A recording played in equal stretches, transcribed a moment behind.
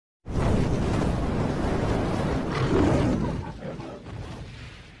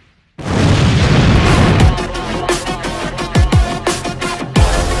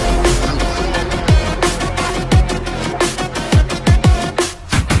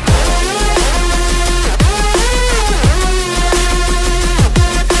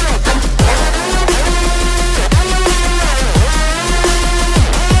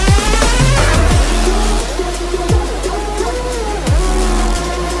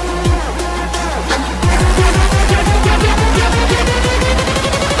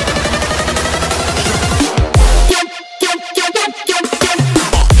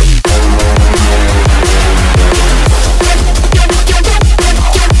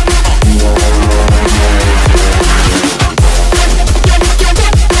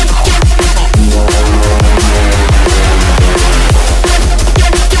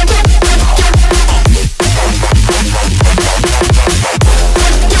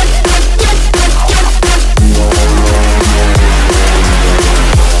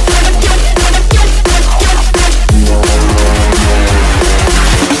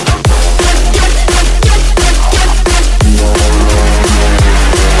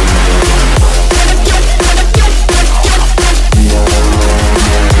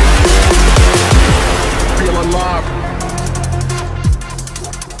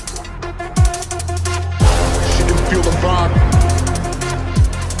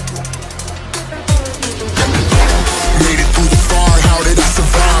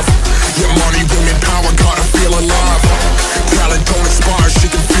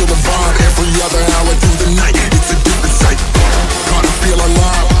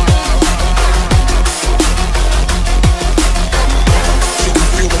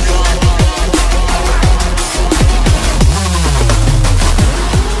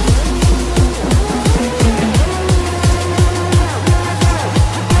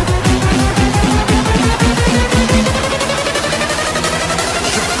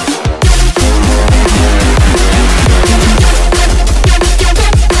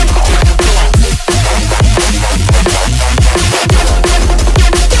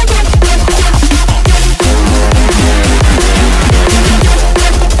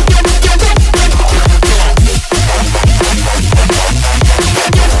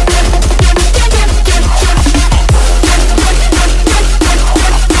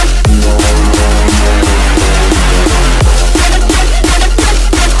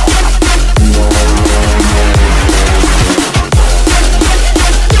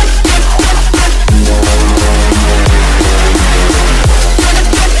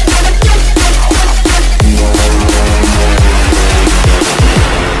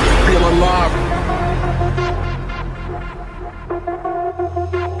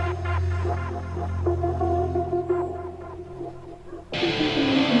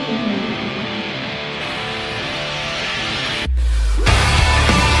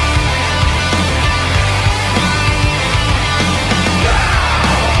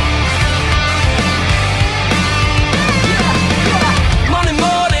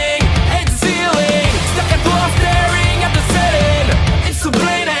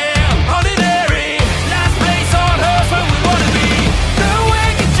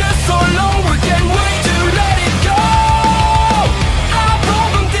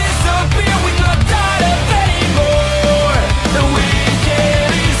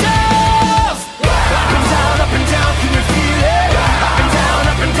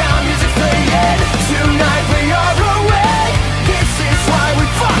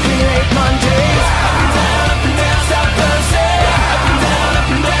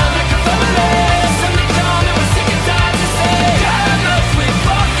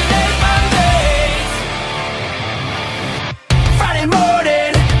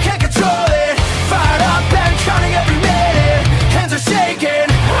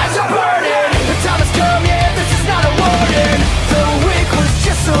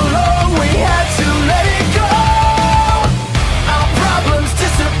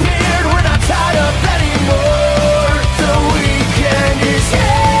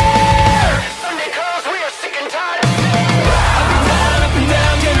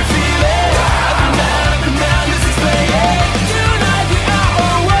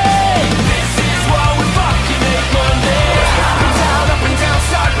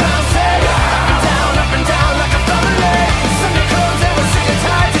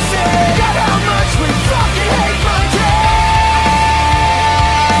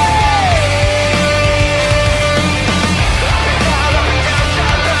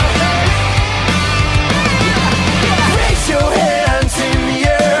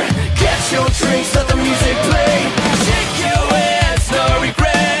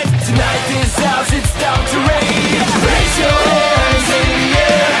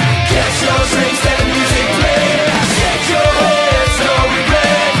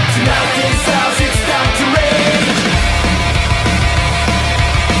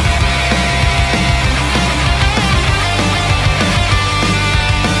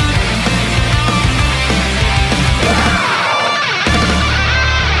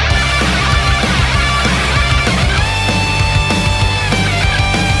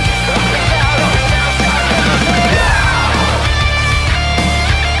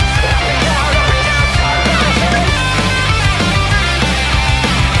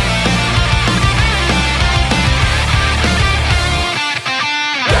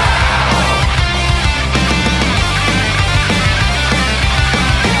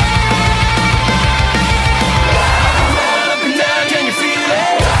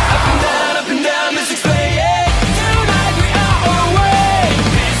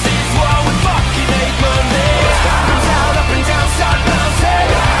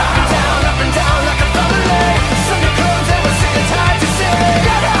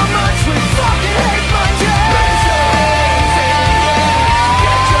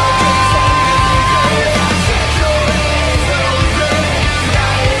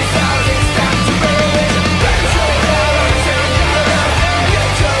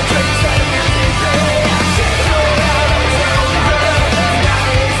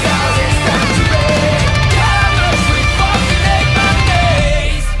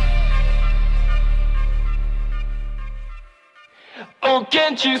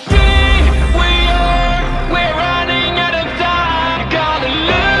Can't you see we're running out of time? You're gonna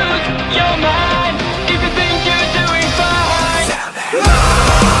lose your mind if you think you're doing fine.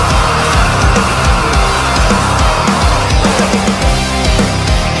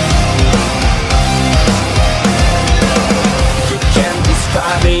 You can't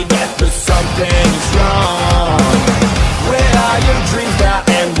describe it yet, but something's wrong. Where are your dreams now,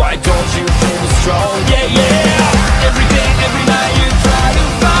 and why don't you feel strong? Yeah, yeah. Every day, every night you try to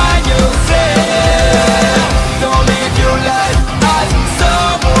find yourself. Don't live your life as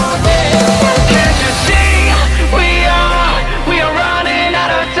someone else. Can't you see we are running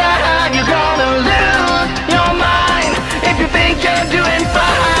out of time? You're gonna lose your mind if you think you're doing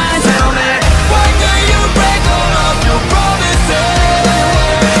fine. Tell me, why do you break all of your promises?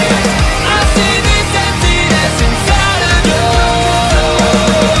 I see this emptiness inside of you.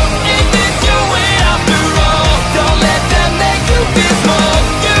 Is this your way after all? Don't let them make you feel small.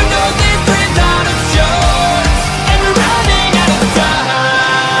 You know this dream's out of short, and we're running out of time.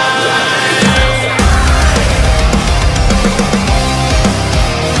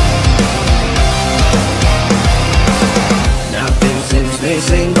 Nothing seems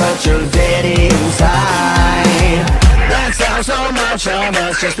missing, but you're dead inside. That's how so much of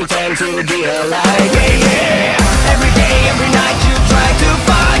us just pretend to be alive. Yeah, yeah. Every day, every night.